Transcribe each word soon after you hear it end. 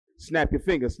Snap your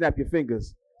fingers, snap your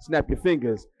fingers, snap your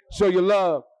fingers. Show your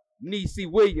love,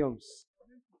 Niecy Williams.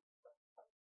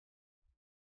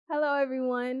 Hello,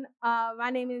 everyone.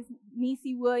 My name is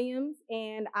Niecy Williams,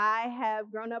 and I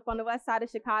have grown up on the west side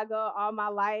of Chicago all my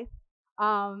life.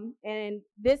 And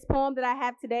this poem that I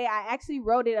have today, I actually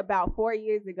wrote it about 4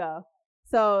 years ago.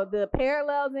 So the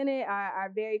parallels in it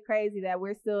are very crazy that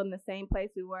we're still in the same place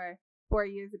we were 4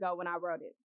 years ago when I wrote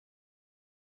it.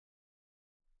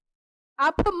 I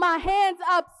put my hands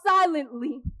up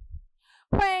silently,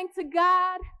 praying to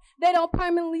God they don't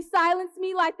permanently silence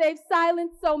me like they've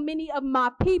silenced so many of my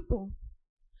people.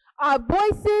 Our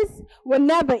voices were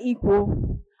never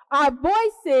equal. Our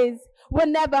voices were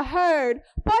never heard,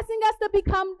 forcing us to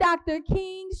become Dr.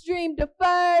 King's dream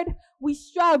deferred. We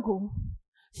struggle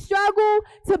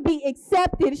to be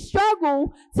accepted,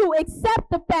 struggle to accept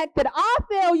the fact that our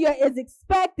failure is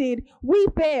expected. We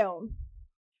fail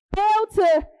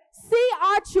to see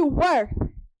our true worth.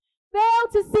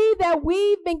 Fail to see that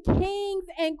we've been kings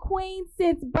and queens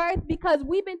since birth because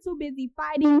we've been too busy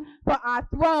fighting for our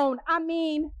throne.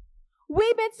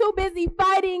 We've been too busy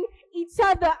fighting each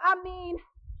other.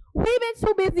 We've been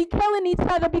too busy killing each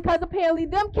other because apparently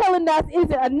them killing us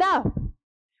isn't enough.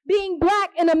 Being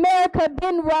black in America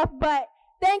been rough, but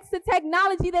thanks to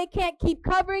technology, they can't keep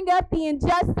covering up the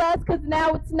injustice because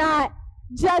now it's not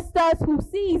just us who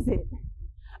sees it.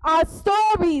 Our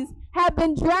stories have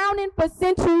been drowning for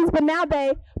centuries, but now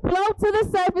they float to the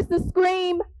surface to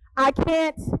scream, I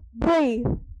can't breathe.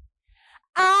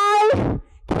 I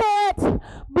can't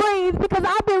breathe because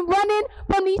I've been running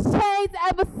from these chains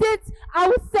ever since I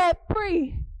was set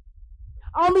free.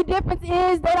 Only difference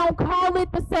is they don't call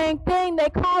it the same thing. They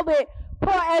call it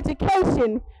poor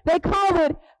education. They call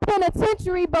it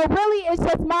penitentiary, but really it's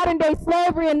just modern day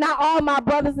slavery, and not all my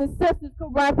brothers and sisters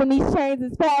can run from these chains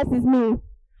as fast as me.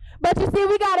 But you see,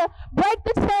 we gotta break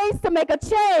the chains to make a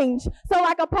change. So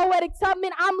like a poetic Tubman,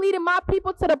 I'm leading my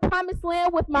people to the promised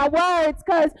land with my words,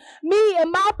 because me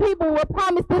and my people were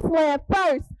promised this land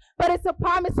first, but it's a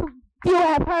promise few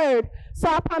have heard. So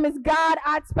I promise God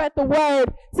I'd spread the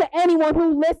word to anyone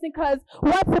who listens, because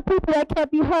what's the people that can't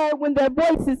be heard when their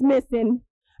voice is missing?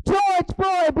 George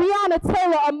Floyd, Breonna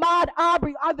Taylor, Ahmaud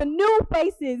Arbery are the new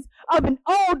faces of an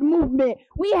old movement.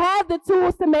 We have the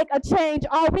tools to make a change.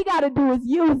 All we got to do is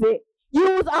use it.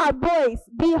 Use our voice.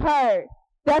 Be heard.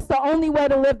 That's the only way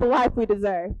to live the life we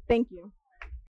deserve. Thank you.